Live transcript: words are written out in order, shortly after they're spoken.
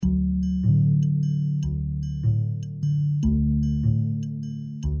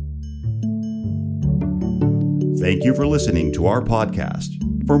Thank you for listening to our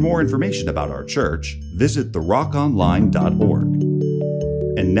podcast. For more information about our church, visit therockonline.org.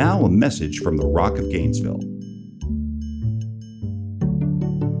 And now a message from the Rock of Gainesville.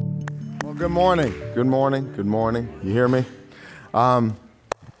 Well, good morning. Good morning. Good morning. You hear me? Man,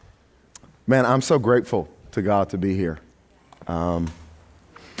 I'm so grateful to God to be here.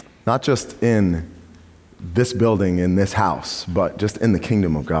 Not just in this building, in this house, but just in the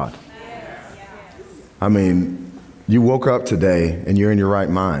kingdom of God. I mean, you woke up today and you're in your right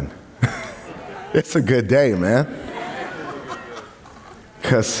mind. It's a good day, man.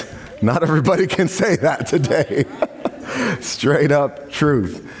 Because not everybody can say that today. Straight up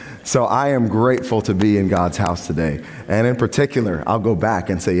truth. So I am grateful to be in God's house today. And in particular, I'll go back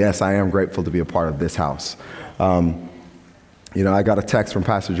and say, yes, I am grateful to be a part of this house. I got a text from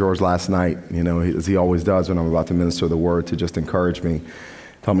Pastor George last night, as he always does when I'm about to minister the word, to just encourage me,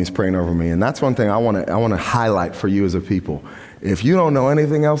 tell me he's praying over me. And that's one thing I want to highlight for you as a people. If you don't know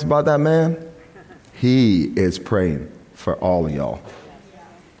anything else about that man, he is praying for all of y'all.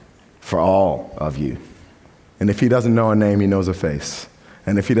 For all of you. And if he doesn't know a name, he knows a face.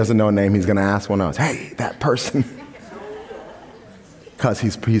 And if he doesn't know a name, he's going to ask one else, hey, that person. Because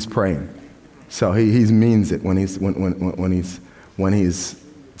he's praying. So he means it when he's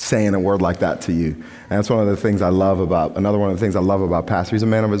saying a word like that to you. And that's another one of the things I love about Pastor. He's a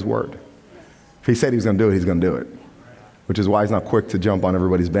man of his word. If he said he was going to do it, he's going to do it. Which is why he's not quick to jump on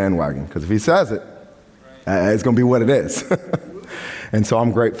everybody's bandwagon. Because if he says it, it's going to be what it is. And so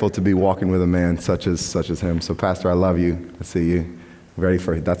I'm grateful to be walking with a man such as him. So Pastor, I love you. I see you. Ready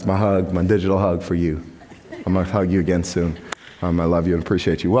for it. That's my hug, my digital hug for you. I'm going to hug you again soon. I love you and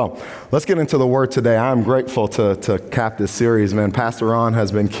appreciate you. Well, let's get into the word today. I'm grateful to cap this series, man. Pastor Ron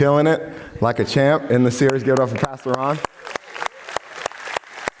has been killing it like a champ in the series. Give it up for Pastor Ron.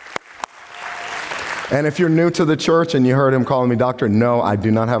 And if you're new to the church and you heard him calling me doctor, no, I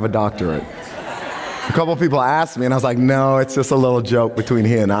do not have a doctorate. A couple of people asked me, and I was like, no, it's just a little joke between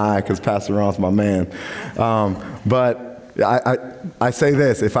he and I, because Pastor Ron's my man. But I say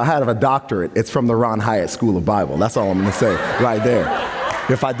this, if I had a doctorate, it's from the Ron Hyatt School of Bible. That's all I'm going to say right there.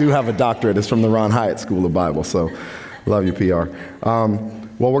 If I do have a doctorate, it's from the Ron Hyatt School of Bible. So love you, PR.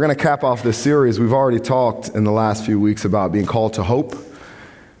 Well, we're going to cap off this series. We've already talked in the last few weeks about being called to hope.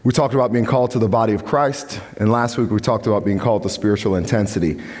 We talked about being called to the body of Christ. And last week we talked about being called to spiritual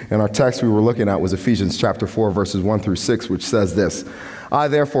intensity. And our text we were looking at was Ephesians chapter 4, verses 1 through 6, which says this: I,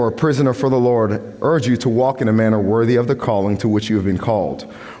 therefore, a prisoner for the Lord, urge you to walk in a manner worthy of the calling to which you have been called,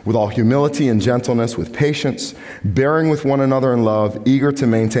 with all humility and gentleness, with patience, bearing with one another in love, eager to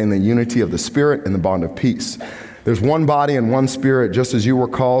maintain the unity of the Spirit in the bond of peace. There's one body and one Spirit, just as you were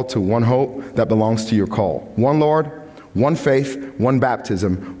called to one hope that belongs to your call. One Lord, one faith, one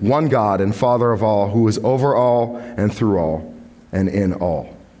baptism, one God and Father of all, who is over all and through all and in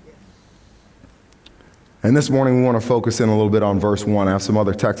all. And this morning we want to focus in a little bit on verse 1. I have some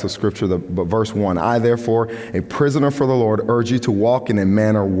other texts of scripture, but verse 1. I, therefore, a prisoner for the Lord, urge you to walk in a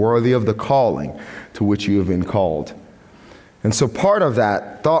manner worthy of the calling to which you have been called. And so part of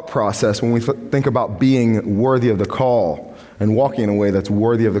that thought process, when we think about being worthy of the call and walking in a way that's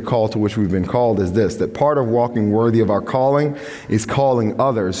worthy of the call to which we've been called, is this: that part of walking worthy of our calling is calling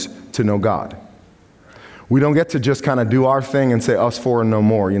others to know God. We don't get to just kind of do our thing and say us for and no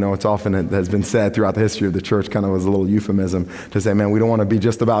more. It's often, it has been said throughout the history of the church, kind of as a little euphemism to say, man, we don't want to be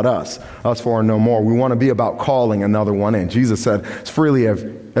just about us for and no more. We want to be about calling another one in. Jesus said, as freely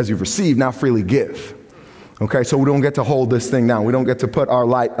as you've received, now freely give. Okay, so we don't get to hold this thing down. We don't get to put our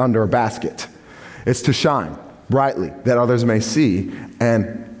light under a basket. It's to shine brightly that others may see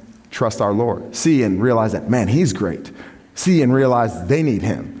and trust our Lord. See and realize that, man, he's great. See and realize they need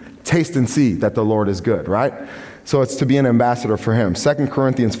him. Taste and see that the Lord is good, right? So it's to be an ambassador for him. 2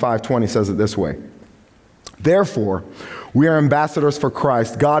 Corinthians 5:20 says it this way: Therefore, we are ambassadors for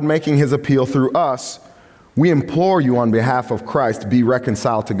Christ, God making his appeal through us. We implore you on behalf of Christ, be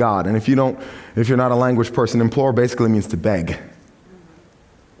reconciled to God. And if you're not a language person, implore basically means to beg.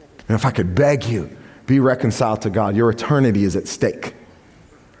 And if I could beg you, be reconciled to God. Your eternity is at stake.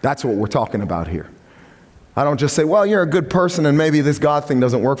 That's what we're talking about here. I don't just say, well, you're a good person and maybe this God thing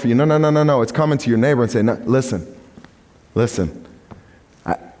doesn't work for you. No. It's coming to your neighbor and saying, no, listen.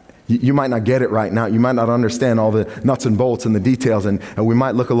 You might not get it right now. You might not understand all the nuts and bolts and the details, and we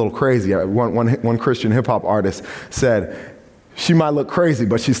might look a little crazy. One Christian hip-hop artist said, she might look crazy,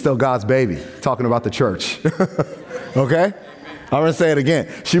 but she's still God's baby, talking about the church. Okay? I'm going to say it again.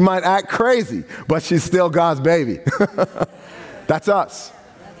 She might act crazy, but she's still God's baby. That's us.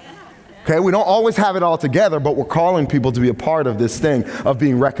 Okay, we don't always have it all together, but we're calling people to be a part of this thing of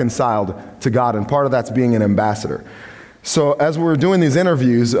being reconciled to God, and part of that's being an ambassador. So as we were doing these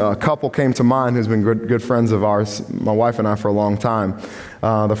interviews, a couple came to mind who's been good friends of ours, my wife and I, for a long time.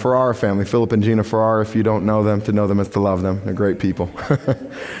 The Ferrara family, Philip and Gina Ferrara. If you don't know them, to know them is to love them. They're great people.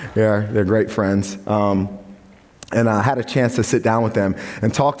 Yeah, they're great friends. And I had a chance to sit down with them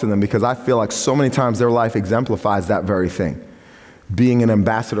and talk to them because I feel like so many times their life exemplifies that very thing. Being an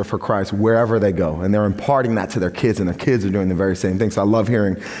ambassador for Christ wherever they go. And they're imparting that to their kids, and their kids are doing the very same thing. So I love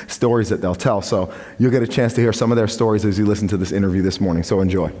hearing stories that they'll tell. So you'll get a chance to hear some of their stories as you listen to this interview this morning. So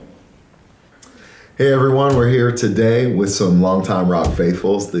enjoy. Hey everyone, we're here today with some longtime Rock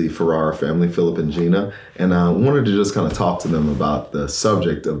faithfuls, the Ferrara family, Philip and Gina, and I wanted to just kind of talk to them about the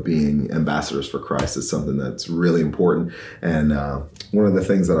subject of being ambassadors for Christ. It's something that's really important, and one of the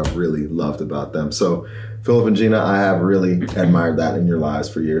things that I've really loved about them. So Philip and Gina, I have really admired that in your lives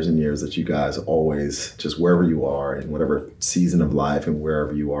for years and years, that you guys always, just wherever you are, in whatever season of life and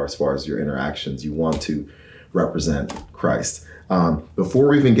wherever you are as far as your interactions, you want to represent Christ. Before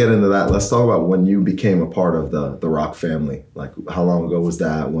we even get into that, let's talk about when you became a part of the Rock family. Like, how long ago was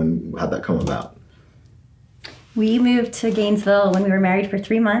that? How'd that come about? We moved to Gainesville when we were married for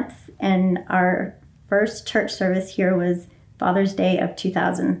 3 months, and our first church service here was Father's Day of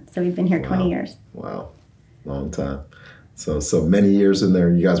 2000. So we've been here 20 years. Wow. Long time. So many years in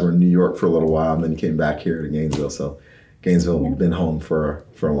there. You guys were in New York for a little while, and then you came back here to Gainesville. So Gainesville has been home for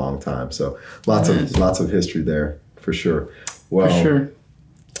a long time. So lots of history there for sure. Well, for sure.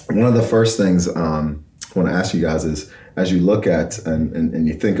 One of the first things I want to ask you guys is, as you look at and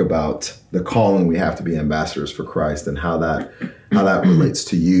you think about the calling we have to be ambassadors for Christ, and how that relates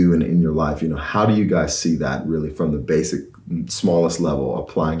to you and in your life, how do you guys see that really from the basic, smallest level,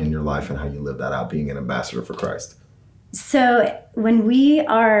 applying in your life and how you live that out, being an ambassador for Christ? So when we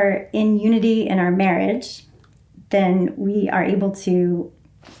are in unity in our marriage, then we are able to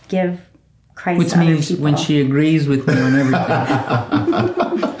give Christ. Which means when she agrees with me on everything.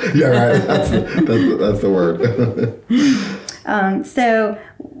 Yeah, right. That's the word. So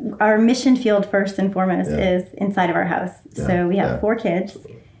our mission field, first and foremost, is inside of our house. Yeah. So we have 4 kids,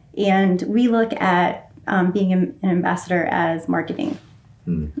 and we look at being an ambassador as marketing.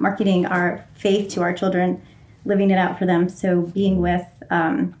 Marketing our faith to our children, living it out for them. So being with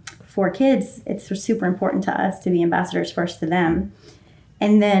 4 kids, it's super important to us to be ambassadors first to them.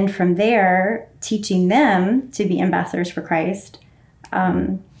 And then from there, teaching them to be ambassadors for Christ.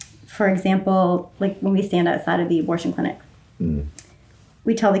 For example, like when we stand outside of the abortion clinic,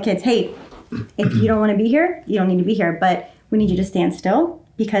 we tell the kids, hey, if you don't want to be here, you don't need to be here, but we need you to stand still,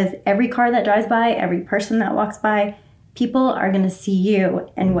 because every car that drives by, every person that walks by, people are going to see you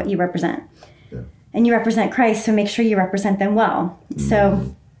and what you represent. Yeah. And you represent Christ, so make sure you represent them well.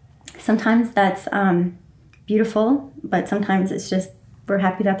 So sometimes that's beautiful, but sometimes it's just, we're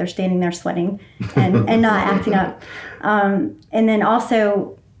happy that they're standing there sweating and not acting up. And then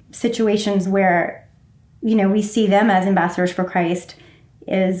also situations where, we see them as ambassadors for Christ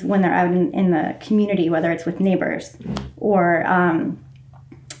is when they're out in the community, whether it's with neighbors or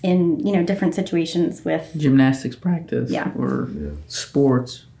in, different situations with gymnastics practice or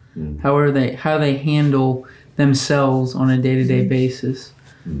sports, how they handle themselves on a day-to-day basis.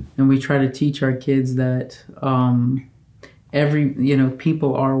 And we try to teach our kids that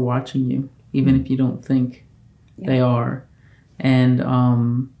people are watching you, even if you don't think they are.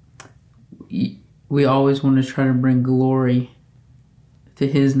 And we always want to try to bring glory to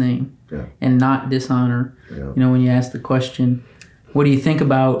His name and not dishonor. When you ask the question, what do you think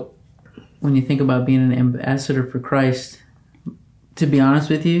about when you think about being an ambassador for Christ? To be honest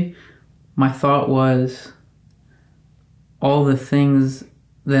with you, my thought was all the things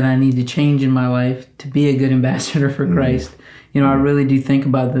that I need to change in my life to be a good ambassador for Christ. I really do think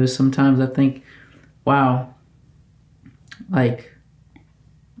about those sometimes. I think, wow, like,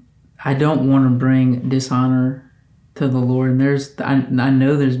 I don't want to bring dishonor to the Lord. And I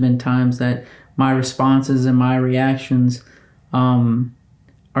know there's been times that my responses and my reactions are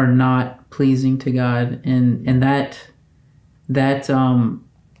not pleasing to God, and that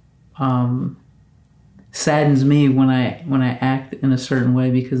saddens me when I act in a certain way,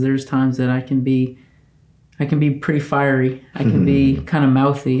 because there's times that I can be pretty fiery. I can be kind of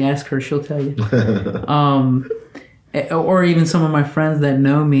mouthy. Ask her, she'll tell you. Or even some of my friends that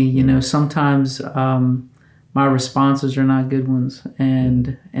know me, sometimes my responses are not good ones.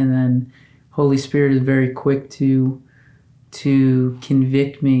 And then Holy Spirit is very quick to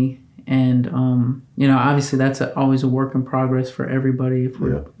convict me. And, obviously that's always a work in progress for everybody if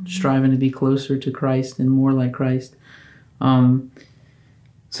we're striving to be closer to Christ and more like Christ.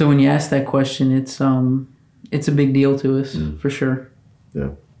 So when you ask that question, it's a big deal to us for sure. Yeah.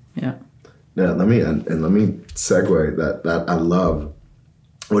 Yeah. Yeah. Let me segue that I love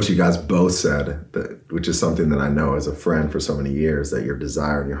what you guys both said, which is something that I know as a friend for so many years, that your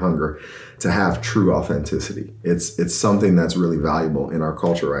desire and your hunger to have true authenticity. It's something that's really valuable in our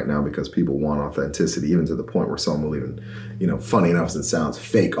culture right now, because people want authenticity, even to the point where some will even, funny enough as it sounds,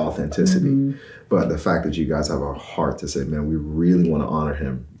 fake authenticity. Mm-hmm. But the fact that you guys have a heart to say, man, we really want to honor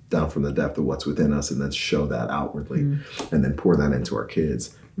him down from the depth of what's within us, and then show that outwardly, and then pour that into our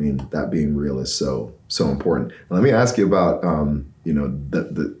kids. I mean, that being real is so important. Let me ask you about,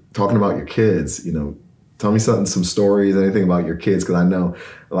 the talking about your kids. Tell me some stories, anything about your kids, because I know,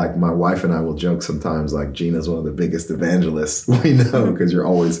 like, my wife and I will joke sometimes, like, Gina's one of the biggest evangelists we know, because you're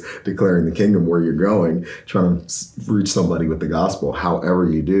always declaring the kingdom where you're going, trying to reach somebody with the gospel, however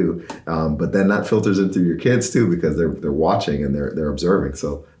you do. But then that filters into your kids too, because they're watching and they're observing.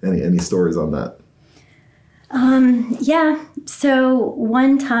 So, any stories on that? Yeah. So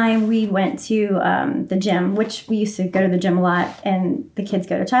one time we went to the gym, which we used to go to the gym a lot, and the kids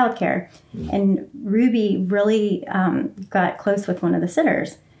go to childcare. And Ruby really got close with one of the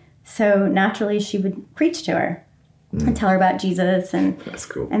sitters. So naturally she would preach to her and tell her about Jesus. And that's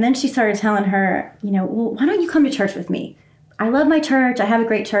cool. And then she started telling her, well, why don't you come to church with me? I love my church. I have a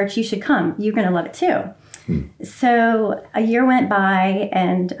great church. You should come. You're going to love it too. So a year went by,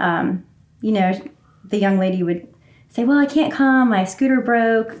 and, the young lady would say, well, I can't come, my scooter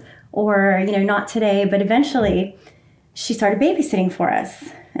broke, or, not today. But eventually she started babysitting for us.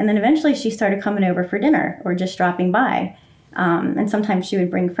 And then eventually she started coming over for dinner or just dropping by. And sometimes she would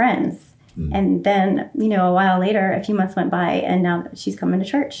bring friends. And then, a while later, a few months went by, and now she's coming to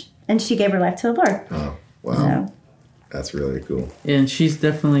church. And she gave her life to the Lord. Oh, wow. So, that's really cool. And she's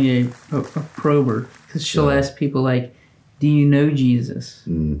definitely a prober, because she'll ask people, like, do you know Jesus?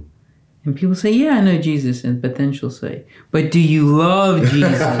 And people say, yeah, I know Jesus. But then she'll say, but do you love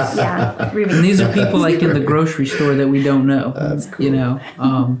Jesus? Yeah. And these are people like in the grocery store that we don't know. That's cool.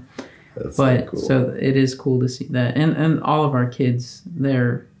 That's so cool. So it is cool to see that. And all of our kids,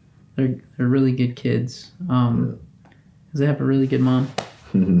 they're really good kids. Because they have a really good mom.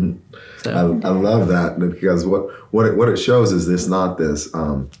 So. I love that, because what it shows is this, not this.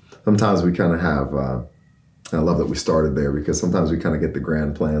 Sometimes we kind of have... I love that we started there, because sometimes we kind of get the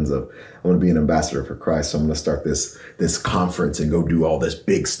grand plans of, I want to be an ambassador for Christ, so I'm going to start this conference and go do all this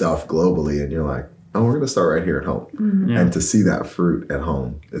big stuff globally. And you're like, oh, we're going to start right here at home. Yeah. And to see that fruit at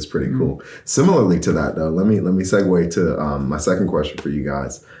home is pretty cool. Similarly to that, though, let me segue to my second question for you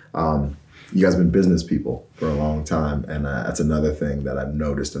guys. You guys have been business people for a long time, and that's another thing that I've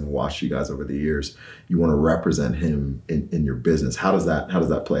noticed and watched you guys over the years. You want to represent him in your business. How does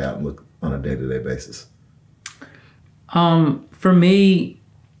that play out and look on a day-to-day basis? For me,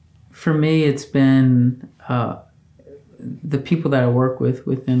 it's been the people that I work with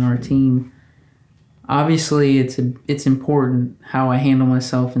within our team. Obviously, it's important how I handle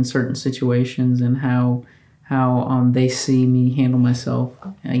myself in certain situations, and how they see me handle myself.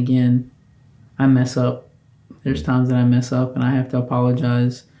 Again, I mess up. There's times that I mess up, and I have to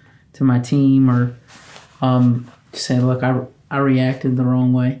apologize to my team, or say, look, I reacted the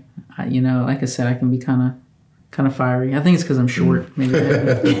wrong way. Like I said, I can be kind of fiery. I think it's because I'm short. Maybe.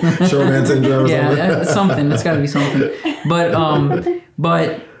 Short man syndrome. Yeah, something. It's got to be something. But on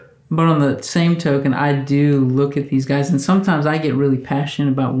the same token, I do look at these guys, and sometimes I get really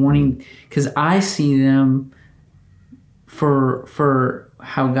passionate about wanting, because I see them for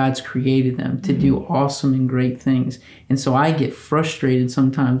how God's created them to do awesome and great things. And so I get frustrated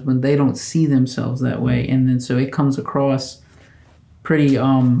sometimes when they don't see themselves that way. And then so it comes across pretty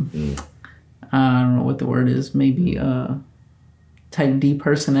I don't know what the word is, maybe type D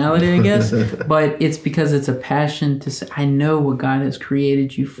personality, I guess. But it's because it's a passion to say, I know what God has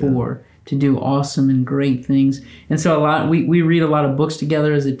created you for, to do awesome and great things. And so we read a lot of books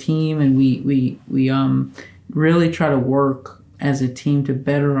together as a team, and we really try to work as a team to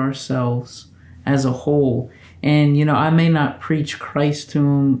better ourselves as a whole. And, I may not preach Christ to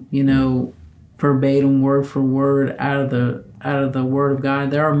them, verbatim, word for word, out of the Word of God.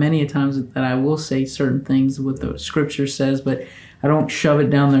 There are many times that I will say certain things what the Scripture says, but I don't shove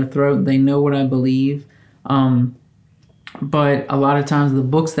it down their throat. They know what I believe. But a lot of times the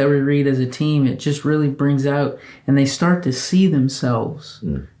books that we read as a team, it just really brings out, and they start to see themselves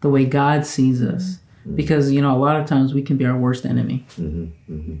the way God sees us. Because, a lot of times we can be our worst enemy.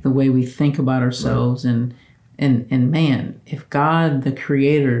 The way we think about ourselves. Right. And man, if God, the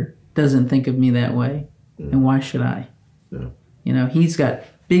Creator, doesn't think of me that way, then why should I? Yeah. He's got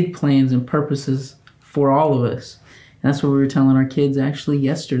big plans and purposes for all of us. And that's what we were telling our kids actually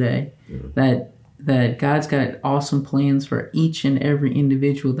yesterday, that God's got awesome plans for each and every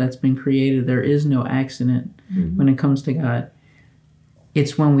individual that's been created. There is no accident when it comes to God.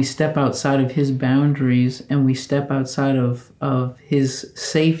 It's when we step outside of his boundaries and we step outside of his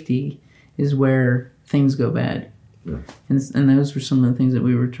safety is where things go bad. Yeah. And those were some of the things that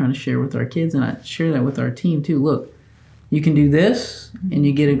we were trying to share with our kids, and I share that with our team too. Look, you can do this and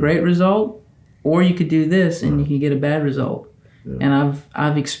you get a great result, or you could do this and you can get a bad result. Yeah. And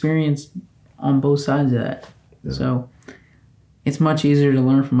I've experienced on both sides of that. Yeah. So it's much easier to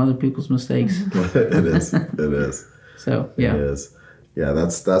learn from other people's mistakes. It is. So yeah. It is. Yeah,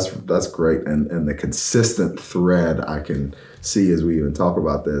 that's great. And the consistent thread I can see as we even talk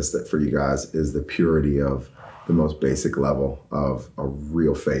about this, that for you guys is the purity of the most basic level of a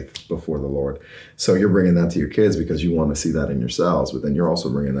real faith before the Lord. So you're bringing that to your kids because you want to see that in yourselves, but then you're also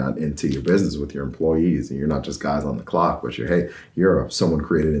bringing that into your business with your employees. And you're not just guys on the clock, but you're someone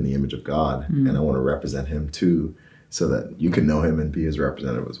created in the image of God, and I want to represent him too, so that you can know him and be his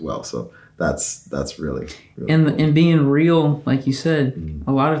representative as well. So that's really and cool. And being real, like you said,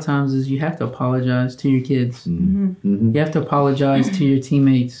 a lot of times is you have to apologize to your kids. You have to apologize to your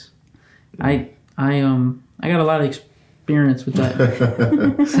teammates. I got a lot of experience with that.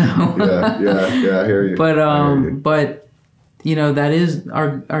 Yeah, I hear you. But you know, that is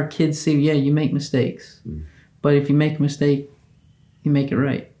our kids see. Yeah, you make mistakes, but if you make a mistake, you make it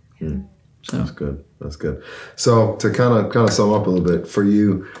right. So that's good. So to kind of sum up a little bit for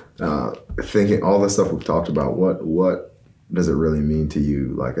you, thinking all the stuff we've talked about, what does it really mean to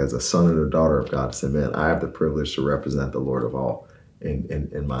you, like as a son and a daughter of God, to say, man, I have the privilege to represent the Lord of all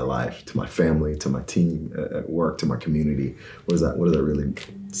in my life, to my family, to my team at work, to my community? What does that really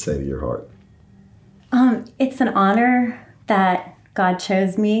say to your heart? It's an honor that God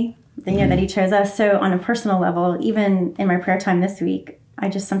chose me, that he chose us. So on a personal level, even in my prayer time this week, I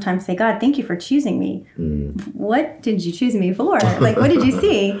just sometimes say, God, thank you for choosing me. What did you choose me for? Like, what did you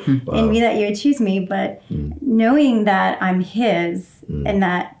see in me that you would choose me? But knowing that I'm his and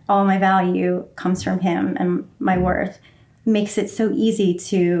that all my value comes from him and my worth makes it so easy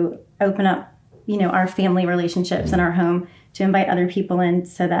to open up, our family relationships in our home, to invite other people in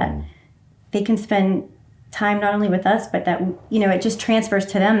so that they can spend time not only with us, but that, it just transfers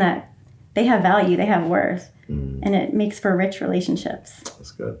to them that they have value, they have worth. And it makes for rich relationships.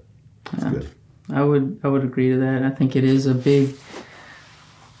 That's good. Good. I would agree to that. I think it is a big,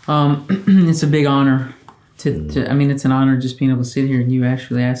 it's a big honor to I mean, it's an honor just being able to sit here and you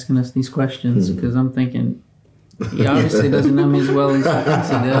actually asking us these questions, because I'm thinking, he obviously doesn't know me as well as he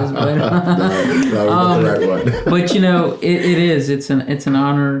does, but but it's an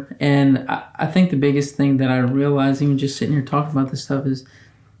honor. And I think the biggest thing that I realize, even just sitting here talking about this stuff, is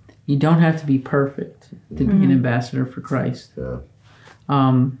you don't have to be perfect to be an ambassador for Christ. Yeah.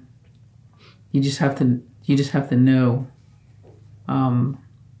 You just have to know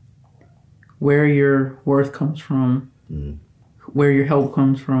where your worth comes from, where your help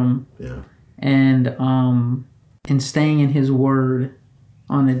comes from, and staying in his word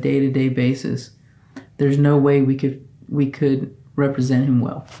on a day-to-day basis. There's no way we could represent him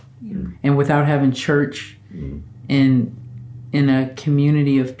well. And without having church in a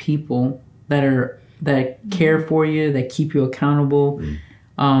community of people that care for you, that keep you accountable.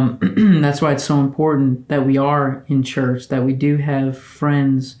 That's why it's so important that we are in church, that we do have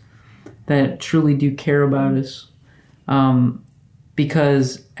friends that truly do care about us.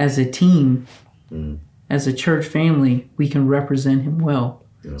 Because as a team, as a church family, we can represent him well.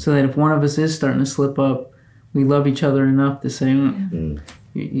 Yeah. So that if one of us is starting to slip up, we love each other enough to say,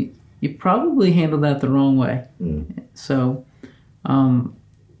 you probably handled that the wrong way. So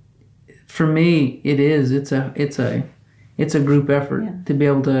for me, it's a group effort to be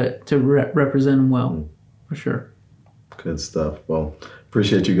able to represent him well, for sure. Good stuff. Well,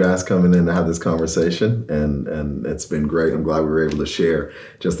 appreciate you guys coming in to have this conversation, and it's been great. I'm glad we were able to share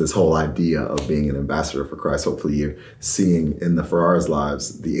just this whole idea of being an ambassador for Christ. Hopefully you're seeing in the Ferrara's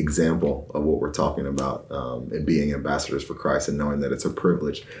lives the example of what we're talking about in being ambassadors for Christ, and knowing that it's a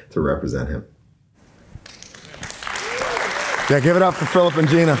privilege to represent him. Yeah, give it up for Philip and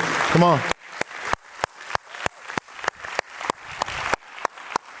Gina. Come on.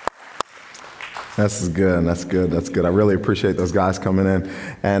 That's good. That's good. I really appreciate those guys coming in.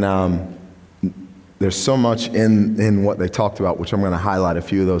 And there's so much in what they talked about, which I'm going to highlight a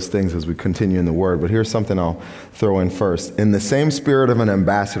few of those things as we continue in the Word. But here's something I'll throw in first. In the same spirit of an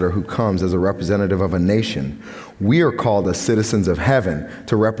ambassador who comes as a representative of a nation, we are called as citizens of heaven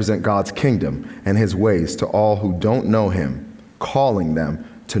to represent God's kingdom and his ways to all who don't know him, calling them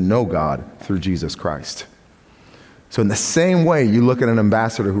to know God through Jesus Christ. So in the same way, you look at an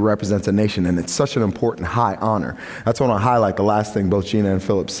ambassador who represents a nation, and it's such an important high honor. That's when I highlight the last thing both Gina and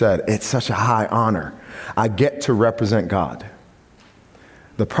Philip said. It's such a high honor. I get to represent God.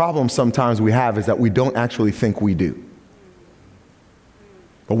 The problem sometimes we have is that we don't actually think we do.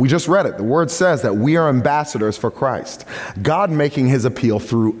 But we just read it. The word says that we are ambassadors for Christ, God making his appeal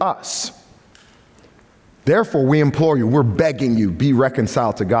through us. Therefore, we implore you, we're begging you, be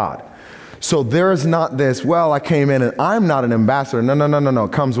reconciled to God. So there is not this, well, I came in and I'm not an ambassador. No.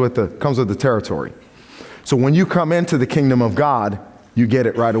 It comes with the territory. So when you come into the kingdom of God, you get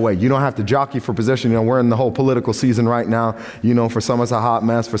it right away. You don't have to jockey for position. We're in the whole political season right now. For some it's a hot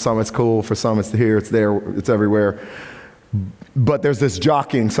mess. For some it's cool. For some it's here, it's there, it's everywhere. But there's this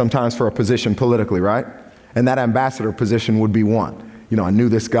jockeying sometimes for a position politically, right? And that ambassador position would be one. I knew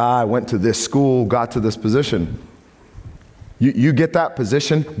this guy, went to this school, got to this position. You get that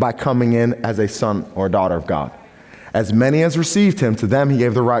position by coming in as a son or daughter of God. As many as received him, to them he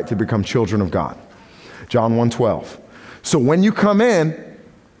gave the right to become children of God. John 1:12. So when you come in,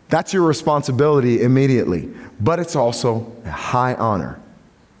 that's your responsibility immediately. But it's also a high honor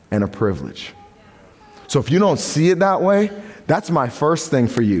and a privilege. So if you don't see it that way, that's my first thing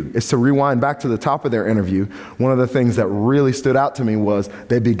for you, is to rewind back to the top of their interview. One of the things that really stood out to me was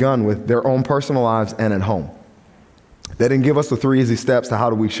they begun with their own personal lives and at home. They didn't give us the 3 easy steps to how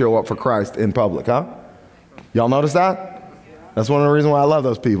do we show up for Christ in public, huh? Y'all notice that? That's one of the reasons why I love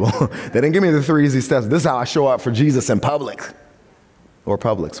those people. They didn't give me the 3 easy steps. This is how I show up for Jesus in public. Or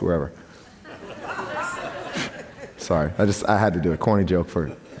Publix, wherever. Sorry, I had to do a corny joke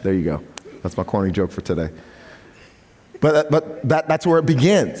there you go. That's my corny joke for today. But that's where it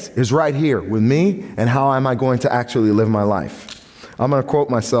begins, is right here with me and how am I going to actually live my life. I'm going to quote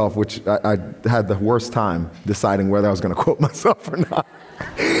myself, which I had the worst time deciding whether I was going to quote myself or not.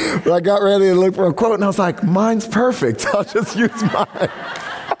 But I got ready to look for a quote, and I was like, mine's perfect. I'll just use mine.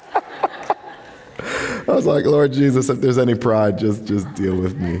 I was like, Lord Jesus, if there's any pride, just deal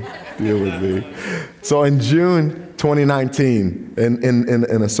with me. Deal with me. So in June 2019,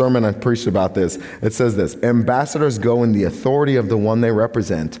 in a sermon I preached about this, it says this: ambassadors go in the authority of the one they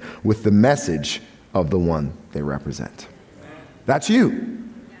represent with the message of the one they represent. That's you.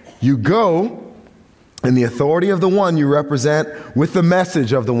 You go in the authority of the one you represent with the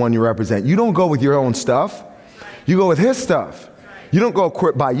message of the one you represent. You don't go with your own stuff. You go with his stuff. You don't go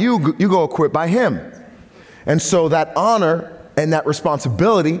equipped by you go equipped by him. And so that honor and that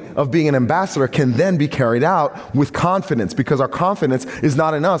responsibility of being an ambassador can then be carried out with confidence, because our confidence is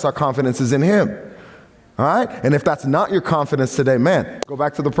not in us, our confidence is in him. All right? And if that's not your confidence today, man, go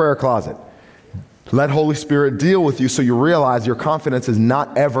back to the prayer closet. Let Holy Spirit deal with you so you realize your confidence is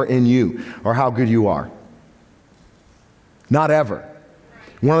not ever in you or how good you are. Not ever.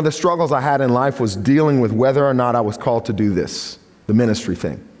 One of the struggles I had in life was dealing with whether or not I was called to do this, the ministry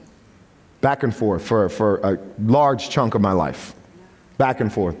thing. Back and forth for a large chunk of my life. Back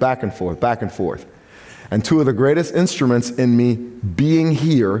and forth, back and forth, back and forth. And two of the greatest instruments in me being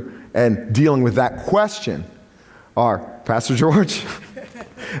here and dealing with that question are Pastor George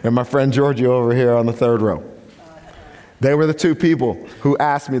and my friend Giorgio over here on the third row. They were the two people who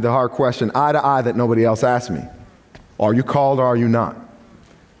asked me the hard question, eye to eye, that nobody else asked me. Are you called or are you not?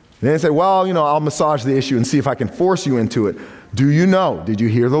 They didn't say, well, I'll massage the issue and see if I can force you into it. Do you know? Did you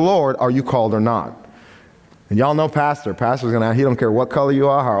hear the Lord? Are you called or not? And y'all know Pastor. Pastor's going to, he don't care what color you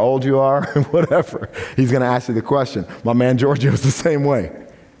are, how old you are, whatever. He's going to ask you the question. My man Giorgio is the same way.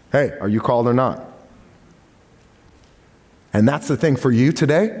 Hey, are you called or not? And that's the thing for you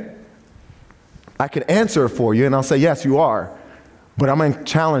today. I could answer it for you and I'll say, yes, you are. But I'm going to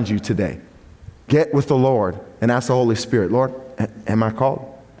challenge you today. Get with the Lord and ask the Holy Spirit, Lord, am I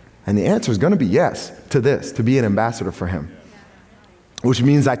called? And the answer is going to be yes to this, to be an ambassador for him. Which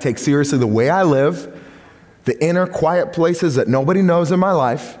means I take seriously the way I live, the inner quiet places that nobody knows in my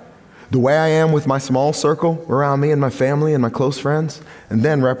life, the way I am with my small circle around me and my family and my close friends, and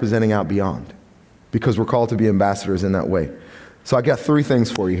then representing out beyond. Because we're called to be ambassadors in that way. So I got 3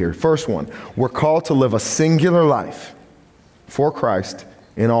 things for you here. First one, we're called to live a singular life for Christ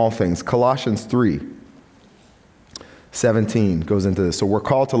in all things. Colossians 3:17 goes into this. So we're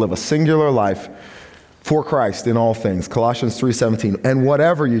called to live a singular life for Christ in all things. Colossians 3:17. And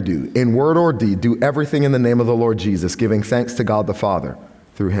whatever you do, in word or deed, do everything in the name of the Lord Jesus, giving thanks to God the Father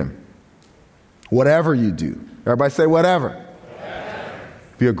through him. Whatever you do. Everybody say whatever.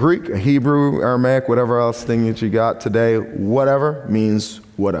 If you're a Greek, a Hebrew, Aramaic, whatever else thing that you got today, whatever means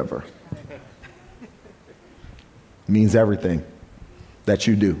whatever. It means everything that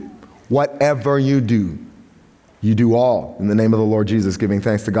you do. Whatever you do all in the name of the Lord Jesus, giving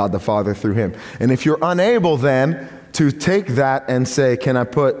thanks to God the Father through him. And if you're unable then to take that and say, can I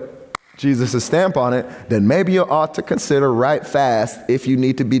put Jesus' stamp on it? Then maybe you ought to consider right fast if you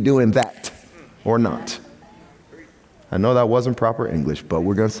need to be doing that or not. I know that wasn't proper English, but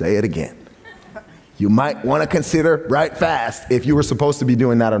we're going to say it again. You might want to consider right fast if you were supposed to be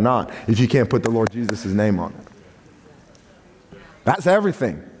doing that or not, if you can't put the Lord Jesus' name on it. That's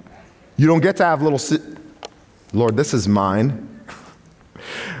everything. You don't get to have little, Lord, this is mine.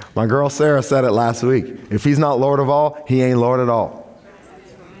 My girl Sarah said it last week. If he's not Lord of all, he ain't Lord at all.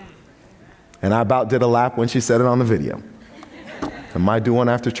 And I about did a lap when she said it on the video. I might do one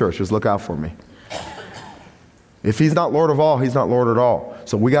after church. Just look out for me. If he's not Lord of all, he's not Lord at all.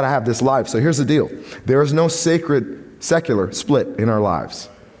 So we got to have this life. So here's the deal. There is no sacred, secular split in our lives.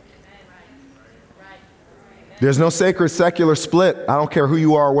 There's no sacred, secular split. I don't care who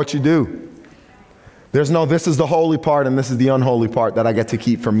you are or what you do. There's no, this is the holy part and this is the unholy part that I get to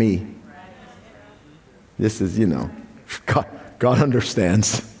keep for me. This is, God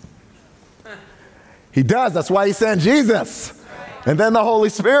understands. He does. That's why he sent Jesus. And then the Holy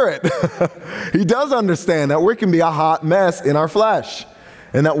Spirit. He does understand that we can be a hot mess in our flesh.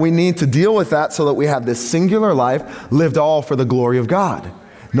 And that we need to deal with that so that we have this singular life lived all for the glory of God.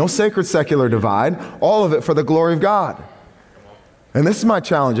 No sacred secular divide, all of it for the glory of God. And this is my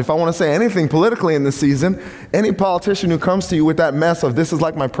challenge. If I want to say anything politically in this season, any politician who comes to you with that mess of this is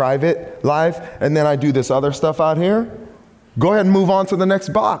like my private life and then I do this other stuff out here, go ahead and move on to the next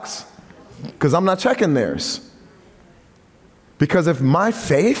box. Because I'm not checking theirs. Because if my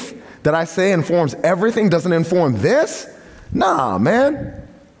faith that I say informs everything doesn't inform this, nah, man.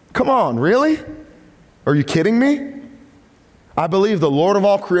 Come on, really? Are you kidding me? I believe the Lord of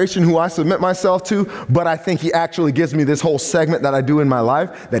all creation who I submit myself to, but I think he actually gives me this whole segment that I do in my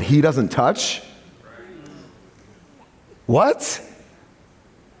life that he doesn't touch. What?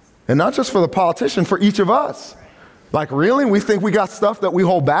 And not just for the politician, for each of us. Like, really? We think we got stuff that we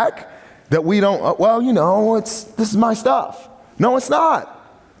hold back? That we don't, this is my stuff. No, it's not.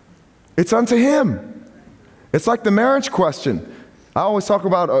 It's unto him. It's like the marriage question. I always talk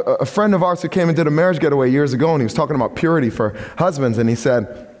about a friend of ours who came and did a marriage getaway years ago, and he was talking about purity for husbands, and he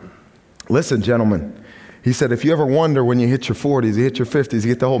said, listen, gentlemen, he said, if you ever wonder when you hit your 40s, you hit your 50s, you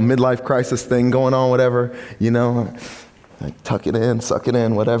get the whole midlife crisis thing going on, whatever, like tuck it in, suck it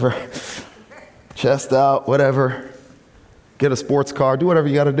in, whatever, chest out, whatever, get a sports car, do whatever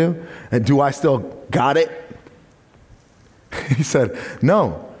you got to do, and do I still got it? He said,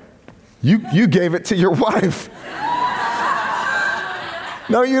 no, you gave it to your wife.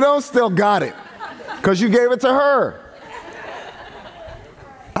 No, you don't still got it because you gave it to her.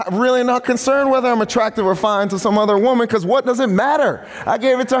 I'm really not concerned whether I'm attractive or fine to some other woman because what does it matter? I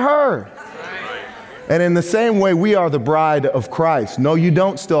gave it to her. And in the same way, we are the bride of Christ. No, you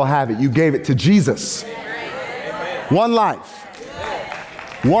don't still have it. You gave it to Jesus. One life.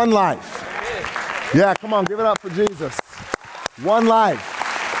 One life. Yeah, come on, give it up for Jesus. One life.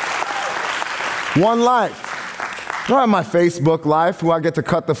 One life. I have my Facebook life who I get to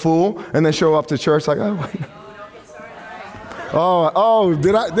cut the fool and then show up to church like, did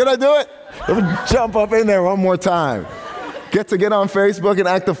I do it? Let me jump up in there one more time. Get on Facebook and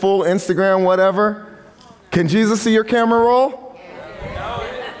act the fool, Instagram, whatever. Can Jesus see your camera roll?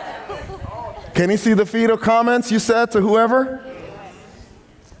 Can he see the feed of comments you said to whoever?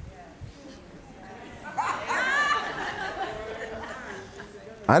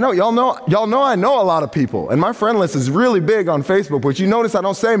 I know, y'all know I know a lot of people. And my friend list is really big on Facebook, but you notice I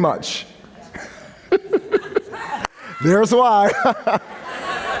don't say much. There's why.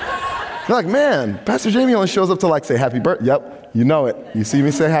 You're like, man, Pastor Jamie only shows up to say happy birthday. Yep, you know it. You see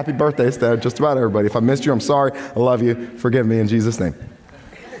me say happy birthdays to just about everybody. If I missed you, I'm sorry. I love you. Forgive me in Jesus' name.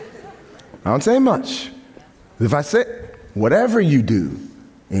 I don't say much. If I say, whatever you do,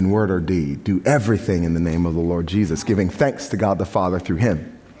 in word or deed, do everything in the name of the Lord Jesus, giving thanks to God the Father through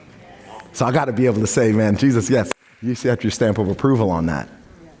him. So I got to be able to say, man, Jesus, yes, you have your stamp of approval on that.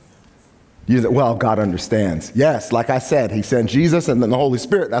 Well, God understands. Yes, like I said, he sent Jesus and then the Holy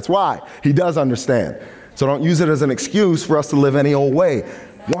Spirit. That's why. He does understand. So don't use it as an excuse for us to live any old way.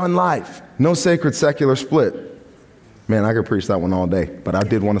 One life. No sacred secular split. Man, I could preach that one all day, but I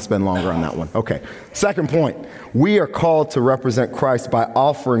did want to spend longer on that one. Okay. Second point. We are called to represent Christ by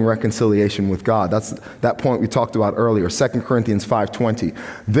offering reconciliation with God. That's that point we talked about earlier, 2 Corinthians 5:20.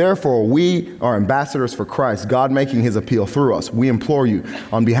 Therefore, we are ambassadors for Christ, God making his appeal through us. We implore you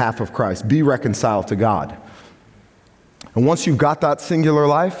on behalf of Christ, be reconciled to God. And once you've got that singular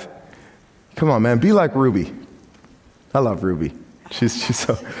life, come on, man, be like Ruby. I love Ruby. She's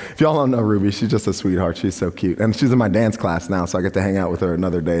so, if y'all don't know Ruby, she's just a sweetheart. She's so cute. And she's in my dance class now, so I get to hang out with her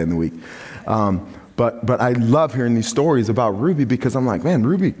another day in the week. But I love hearing these stories about Ruby because I'm like, man,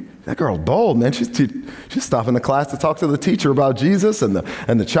 Ruby, that girl's bold, man. She's stopping the class to talk to the teacher about Jesus and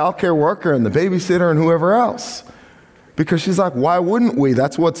the child care worker and the babysitter and whoever else. Because she's like, why wouldn't we?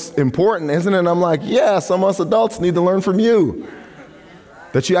 That's what's important, isn't it? And I'm like, yeah, some of us adults need to learn from you.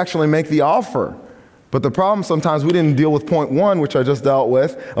 That you actually make the offer. But the problem sometimes we didn't deal with point one, which I just dealt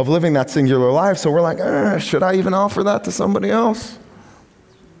with, of living that singular life. So we're like, should I even offer that to somebody else?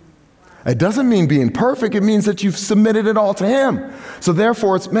 It doesn't mean being perfect. It means that you've submitted it all to him. So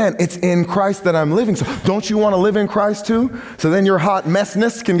therefore, it's in Christ that I'm living. So don't you want to live in Christ too? So then your hot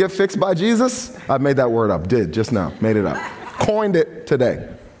messness can get fixed by Jesus? I made that word up. Did just now. Made it up. Coined it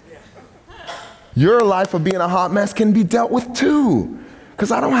today. Your life of being a hot mess can be dealt with too.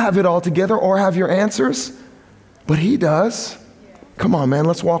 Because I don't have it all together or have your answers. But he does. Come on, man.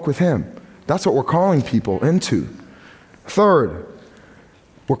 Let's walk with him. That's what we're calling people into. Third,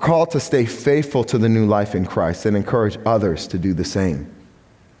 we're called to stay faithful to the new life in Christ and encourage others to do the same.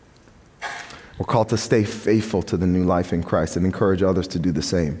 We're called to stay faithful to the new life in Christ and encourage others to do the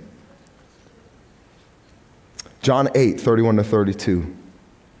same. John 8:31-32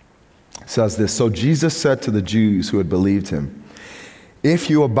 says this, so Jesus said to the Jews who had believed him, if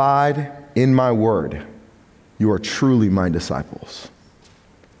you abide in my word, you are truly my disciples,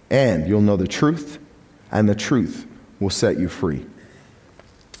 and you'll know the truth, and the truth will set you free.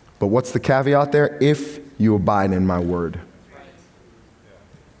 But what's the caveat there? If you abide in my word.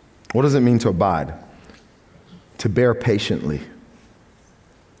 What does it mean to abide? To bear patiently.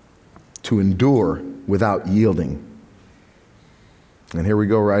 To endure without yielding. And here we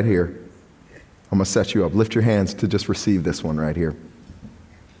go right here. I'm going to set you up. Lift your hands to just receive this one right here.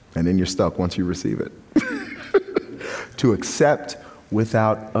 And then you're stuck once you receive it. To accept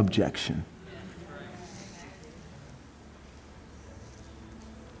without objection.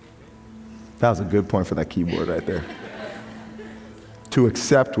 That was a good point for that keyboard right there. To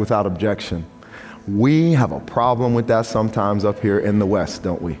accept without objection. We have a problem with that sometimes up here in the West,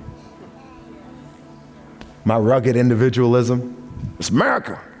 don't we? My rugged individualism. It's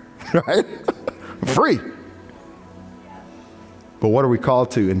America, right? I'm free. But what are we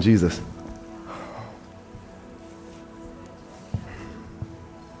called to in Jesus?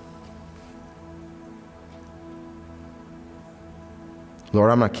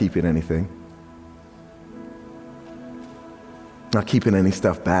 Lord, I'm not keeping anything. Not keeping any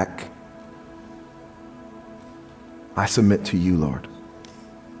stuff back. I submit to you, Lord.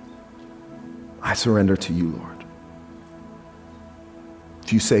 I surrender to you, Lord.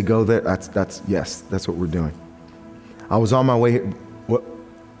 If you say go there, yes, that's what we're doing. I was on my way here. What?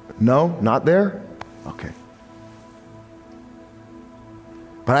 No, not there? Okay.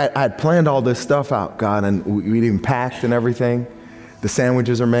 But I had planned all this stuff out, God, and we'd even packed and everything. The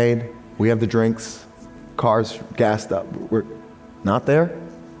sandwiches are made. We have the drinks. Cars gassed up. We're not there?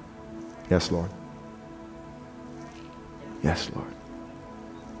 Yes, Lord. Yes, Lord.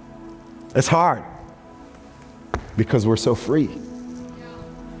 It's hard because we're so free.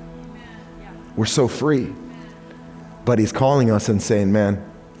 We're so free. But he's calling us and saying, man,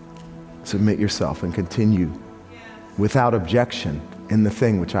 submit yourself and continue without objection in the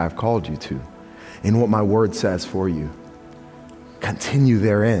thing which I have called you to, in what my word says for you. Continue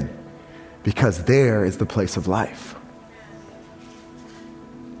therein, because there is the place of life.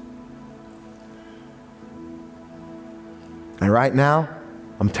 And right now,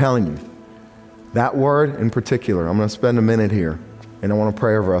 I'm telling you, that word in particular, I'm going to spend a minute here, and I want to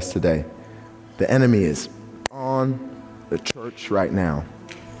pray over us today. The enemy is on the church right now.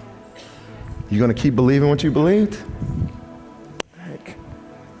 You going to keep believing what you believed? Heck.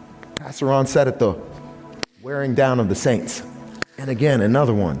 Pastor Ron said it, the wearing down of the saints. And again,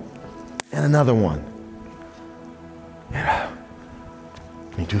 another one. And another one. Yeah.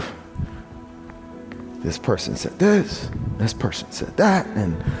 Me too. This person said this. This person said that.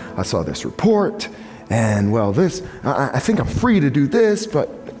 And I saw this report. And well, this, I think I'm free to do this, but,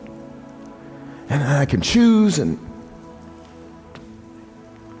 and I can choose. And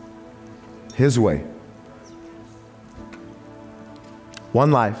his way.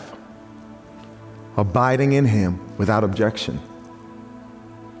 One life. Abiding in him without objection.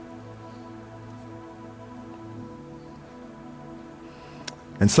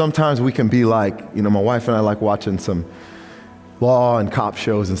 And sometimes we can be like, my wife and I like watching some law and cop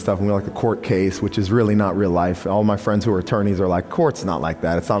shows and stuff, and we like a court case, which is really not real life. All my friends who are attorneys are like, court's not like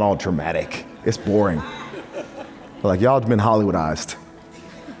that. It's not all dramatic. It's boring. They're like, y'all have been Hollywoodized.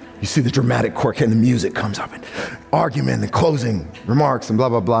 You see the dramatic court case and the music comes up and argument and closing remarks and blah,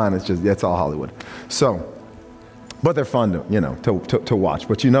 blah, blah, and it's all Hollywood. So But they're fun to watch.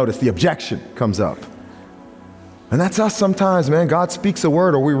 But you notice the objection comes up. And that's us sometimes, man. God speaks a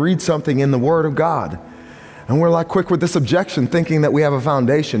word, or we read something in the Word of God. And we're like quick with this objection, thinking that we have a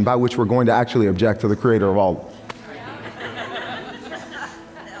foundation by which we're going to actually object to the Creator of all.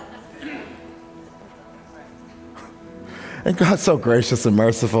 And God's so gracious and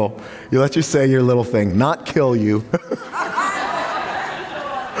merciful. He lets you say your little thing, not kill you.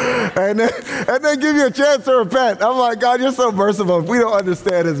 and then give you a chance to repent. I'm like, God, you're so merciful. If we don't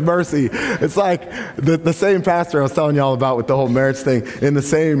understand his mercy, it's like the same pastor I was telling y'all about with the whole marriage thing. In the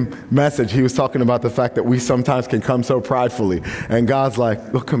same message, he was talking about the fact that we sometimes can come so pridefully. And God's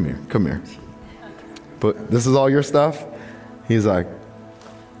like, look, come here. But this is all your stuff? He's like,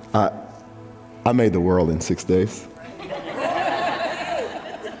 I made the world in 6 days.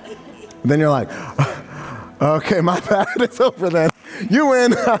 Then you're like, okay, my bad, it's over then. You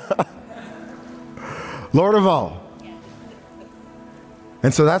win. Lord of all.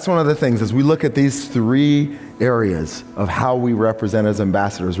 And so that's one of the things, as we look at these three areas of how we represent as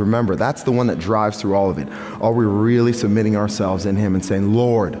ambassadors, remember, that's the one that drives through all of it. Are we really submitting ourselves in him and saying,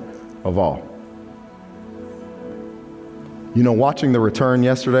 Lord of all? You know, watching The Return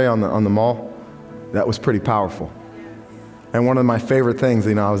yesterday on the mall, that was pretty powerful. And one of my favorite things,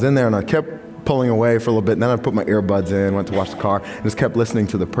 I was in there and I kept pulling away for a little bit, and then I put my earbuds in, went to watch the car, and just kept listening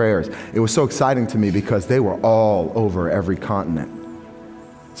to the prayers. It was so exciting to me because they were all over every continent.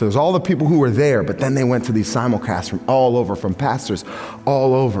 So there's all the people who were there, but then they went to these simulcasts from all over, from pastors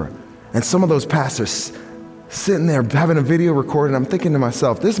all over. And some of those pastors sitting there having a video recorded, I'm thinking to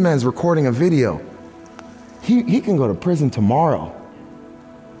myself, this man's recording a video. He can go to prison tomorrow.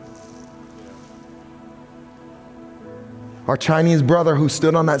 Our Chinese brother who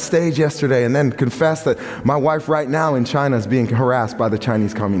stood on that stage yesterday and then confessed that my wife right now in China is being harassed by the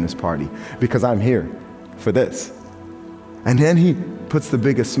Chinese Communist Party because I'm here for this. And then he puts the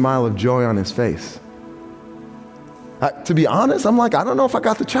biggest smile of joy on his face. To be honest, I'm like, I don't know if I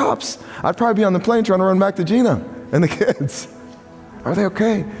got the chops. I'd probably be on the plane trying to run back to Gina and the kids. Are they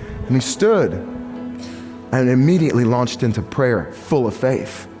okay? And he stood and immediately launched into prayer full of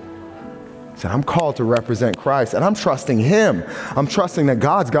faith. He said, I'm called to represent Christ, and I'm trusting him. I'm trusting that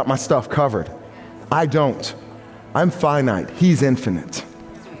God's got my stuff covered. I don't. I'm finite. He's infinite.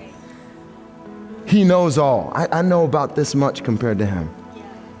 He knows all. I know about this much compared to him.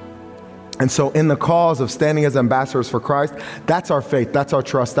 And so in the cause of standing as ambassadors for Christ, that's our faith, that's our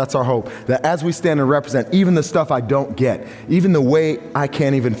trust, that's our hope. That as we stand and represent, even the stuff I don't get, even the way I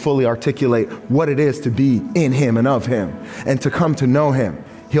can't even fully articulate what it is to be in him and of him, and to come to know him,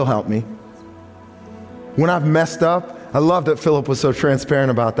 he'll help me. When I've messed up, I love that Philip was so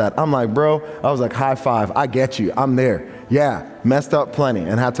transparent about that. I'm like, bro, I was like, high five, I get you, I'm there. Yeah, messed up plenty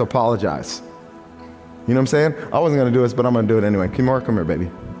and had to apologize. You know what I'm saying? I wasn't gonna do this, but I'm gonna do it anyway. Kimora, come here, baby.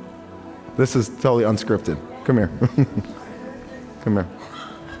 This is totally unscripted. Come here. Come here.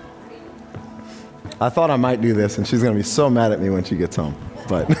 I thought I might do this, and she's gonna be so mad at me when she gets home,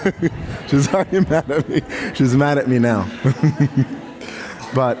 but she's already mad at me. She's mad at me now.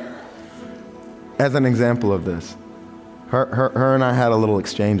 But as an example of this, her and I had a little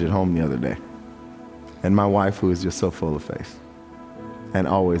exchange at home the other day. And my wife, who is just so full of faith and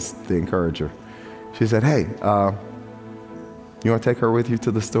always the encourager, she said, hey, you want to take her with you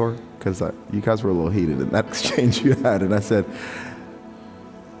to the store? Because you guys were a little heated in that exchange you had. And I said,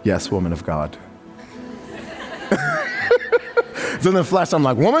 yes, woman of God. So in the flash, I'm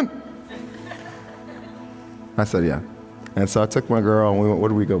like, woman? I said, yeah. And so I took my girl, and we went, what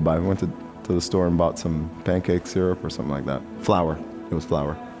did we go buy? We went to the store and bought some pancake syrup or something like that. Flour. It was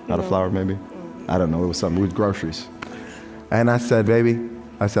flour. Not a flour, maybe? I don't know. It was something. It was groceries. And I said, baby,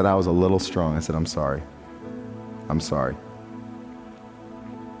 I was a little strong. I said, I'm sorry. I'm sorry.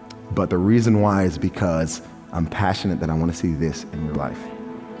 But the reason why is because I'm passionate that I want to see this in your life.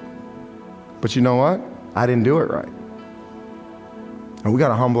 But you know what? I didn't do it right. And we got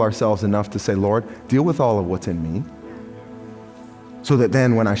to humble ourselves enough to say, Lord, deal with all of what's in me. So that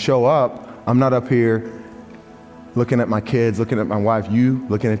then when I show up, I'm not up here looking at my kids, looking at my wife, you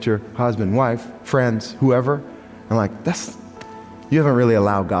looking at your husband, wife, friends, whoever. I'm like, you haven't really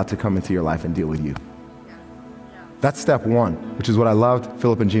allowed God to come into your life and deal with you. That's step one, which is what I loved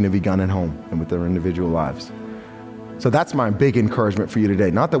Philip and Gina begun at home and with their individual lives. So that's my big encouragement for you today.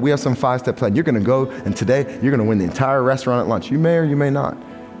 Not that we have some 5-step plan. You're going to go and today you're going to win the entire restaurant at lunch. You may or you may not.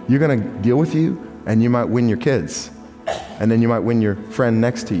 You're going to deal with you, and you might win your kids. And then you might win your friend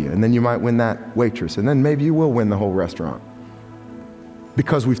next to you. And then you might win that waitress. And then maybe you will win the whole restaurant.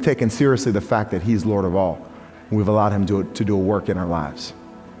 Because we've taken seriously the fact that he's Lord of all. And we've allowed him to do a work in our lives.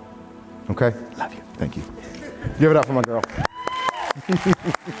 Okay? Love you. Thank you. Give it up for my girl.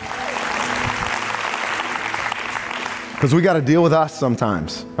 Because we got to deal with us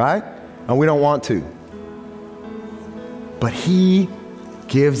sometimes, right? And we don't want to. But he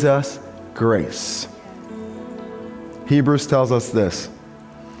gives us grace. Hebrews tells us this.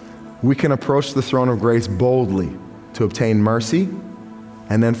 We can approach the throne of grace boldly to obtain mercy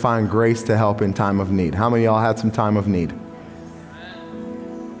and then find grace to help in time of need. How many of y'all had some time of need?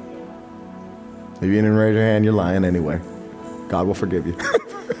 If you didn't raise your hand, you're lying anyway. God will forgive you.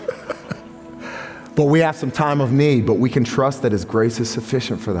 But we have some time of need, but we can trust that his grace is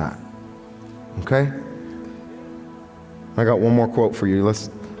sufficient for that. Okay? I got one more quote for you. Let's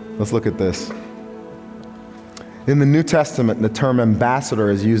look at this. In the New Testament, the term ambassador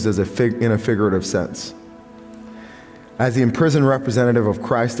is used as in a figurative sense. As the imprisoned representative of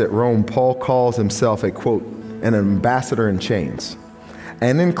Christ at Rome, Paul calls himself a, quote, an ambassador in chains,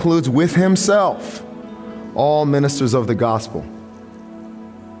 and includes with himself all ministers of the gospel.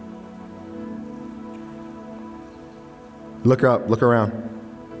 Look up, look around.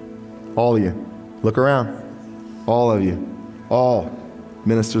 All of you. Look around. All of you. All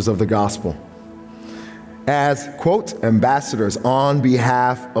ministers of the gospel. As, quote, ambassadors on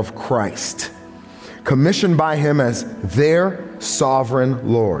behalf of Christ, commissioned by him as their sovereign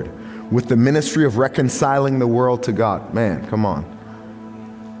Lord, with the ministry of reconciling the world to God. Man, come on.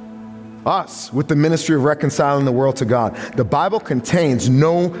 Us, with the ministry of reconciling the world to God. The Bible contains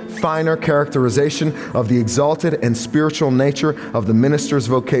no finer characterization of the exalted and spiritual nature of the minister's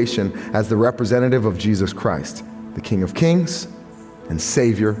vocation as the representative of Jesus Christ, the King of Kings and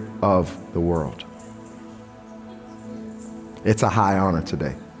Savior of the world. It's a high honor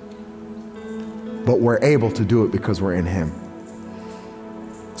today. But we're able to do it because we're in him.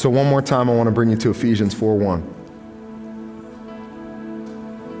 So one more time, I want to bring you to Ephesians 4:1.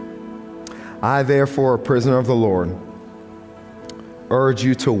 I, therefore, a prisoner of the Lord, urge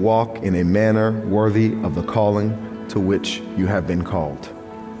you to walk in a manner worthy of the calling to which you have been called.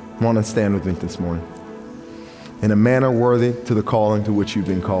 Come on and stand with me this morning. In a manner worthy to the calling to which you've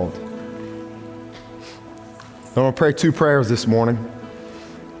been called. I'm going to pray two prayers this morning.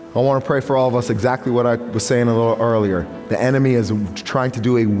 I want to pray for all of us exactly what I was saying a little earlier. The enemy is trying to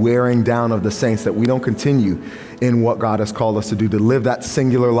do a wearing down of the saints, that we don't continue in what God has called us to do, to live that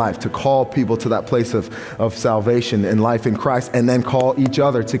singular life, to call people to that place of salvation and life in Christ, and then call each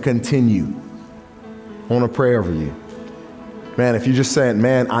other to continue. I want to pray over you. Man, if you're just saying,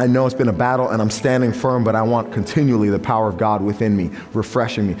 man, I know it's been a battle and I'm standing firm, but I want continually the power of God within me,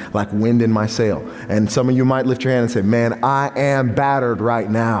 refreshing me like wind in my sail. And some of you might lift your hand and say, man, I am battered right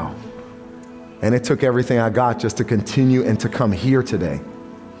now. And it took everything I got just to continue and to come here today.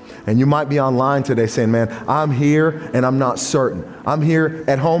 And you might be online today saying, man, I'm here and I'm not certain. I'm here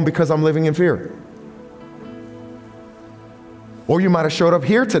at home because I'm living in fear. Or you might have showed up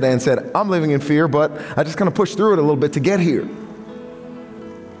here today and said, I'm living in fear, but I just kind of pushed through it a little bit to get here.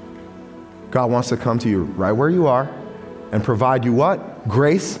 God wants to come to you right where you are and provide you what?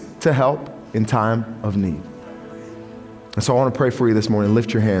 Grace to help in time of need. And so I want to pray for you this morning.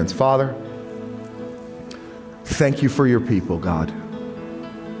 Lift your hands. Father, thank you for your people, God.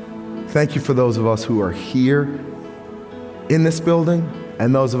 Thank you for those of us who are here in this building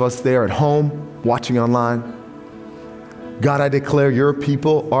and those of us there at home watching online. God, I declare your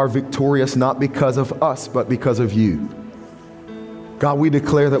people are victorious not because of us, but because of you. God, we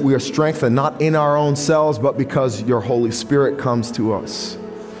declare that we are strengthened not in our own selves, but because your Holy Spirit comes to us.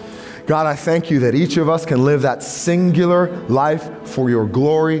 God, I thank you that each of us can live that singular life for your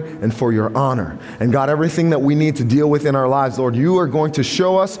glory and for your honor. And God, everything that we need to deal with in our lives, Lord, you are going to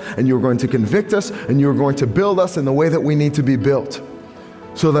show us and you're going to convict us and you're going to build us in the way that we need to be built.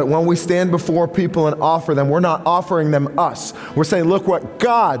 So that when we stand before people and offer them, we're not offering them us. We're saying, look what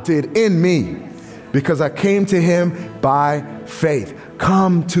God did in me because I came to him by faith.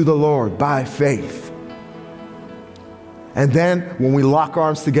 Come to the Lord by faith. And then when we lock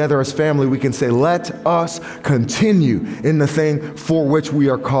arms together as family, we can say, let us continue in the thing for which we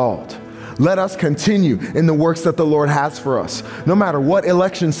are called. Let us continue in the works that the Lord has for us. No matter what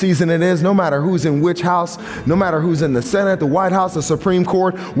election season it is, no matter who's in which house, no matter who's in the Senate, the White House, the Supreme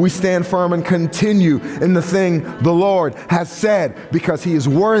Court, we stand firm and continue in the thing the Lord has said, because he is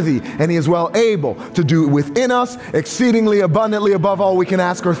worthy and he is well able to do within us exceedingly abundantly above all we can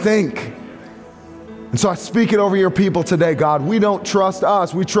ask or think. And so I speak it over your people today, God. We don't trust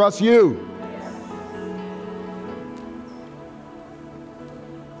us, we trust you.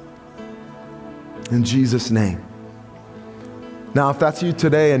 In Jesus' name. Now, if that's you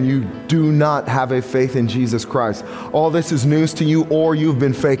today and you do not have a faith in Jesus Christ, all this is news to you or you've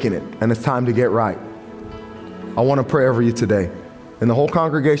been faking it and it's time to get right. I want to pray over you today. And the whole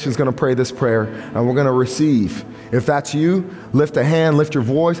congregation is going to pray this prayer, and we're going to receive. If that's you, lift a hand, lift your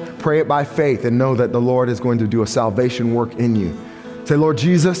voice, pray it by faith, and know that the Lord is going to do a salvation work in you. Say, Lord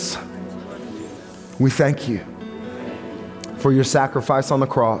Jesus, we thank you for your sacrifice on the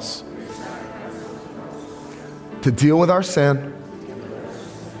cross to deal with our sin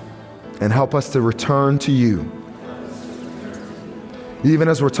and help us to return to you. Even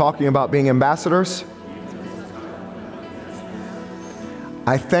as we're talking about being ambassadors,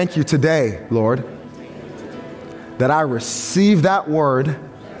 I thank you today, Lord, that I receive that word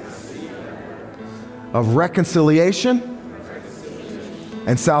of reconciliation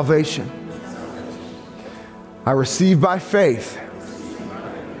and salvation. I receive by faith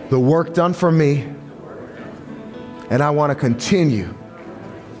the work done for me, and I want to continue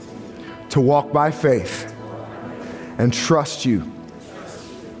to walk by faith and trust you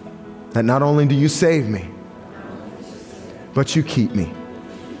that not only do you save me, but you keep me.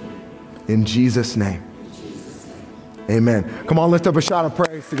 In Jesus' name, amen. Come on, lift up a shout of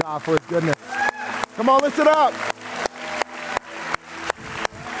praise to God for his goodness. Come on, lift it up.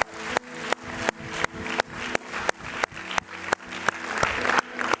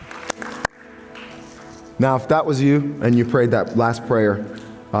 Now, if that was you and you prayed that last prayer,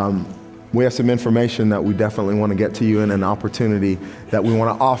 we have some information that we definitely want to get to you and an opportunity that we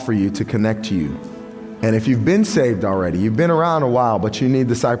want to offer you to connect to you. And if you've been saved already, you've been around a while, but you need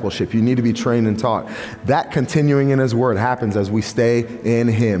discipleship, you need to be trained and taught. That continuing in his word happens as we stay in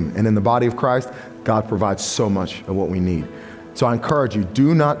him. And in the body of Christ, God provides so much of what we need. So I encourage you,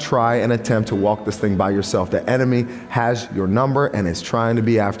 do not try and attempt to walk this thing by yourself. The enemy has your number and is trying to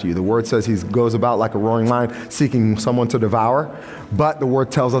be after you. The word says he goes about like a roaring lion, seeking someone to devour. But the word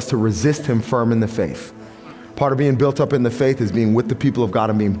tells us to resist him firm in the faith. Part of being built up in the faith is being with the people of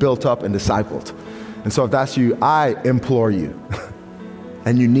God and being built up and discipled. And so if that's you, I implore you,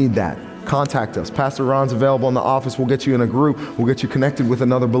 and you need that, contact us. Pastor Ron's available in the office. We'll get you in a group. We'll get you connected with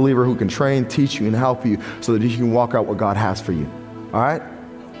another believer who can train, teach you, and help you so that you can walk out what God has for you. All right?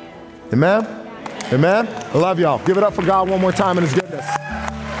 Amen? Amen? I love y'all. Give it up for God one more time and his goodness.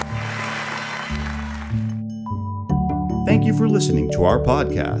 Thank you for listening to our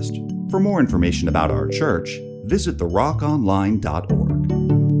podcast. For more information about our church, visit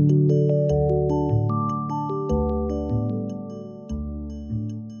therockonline.org.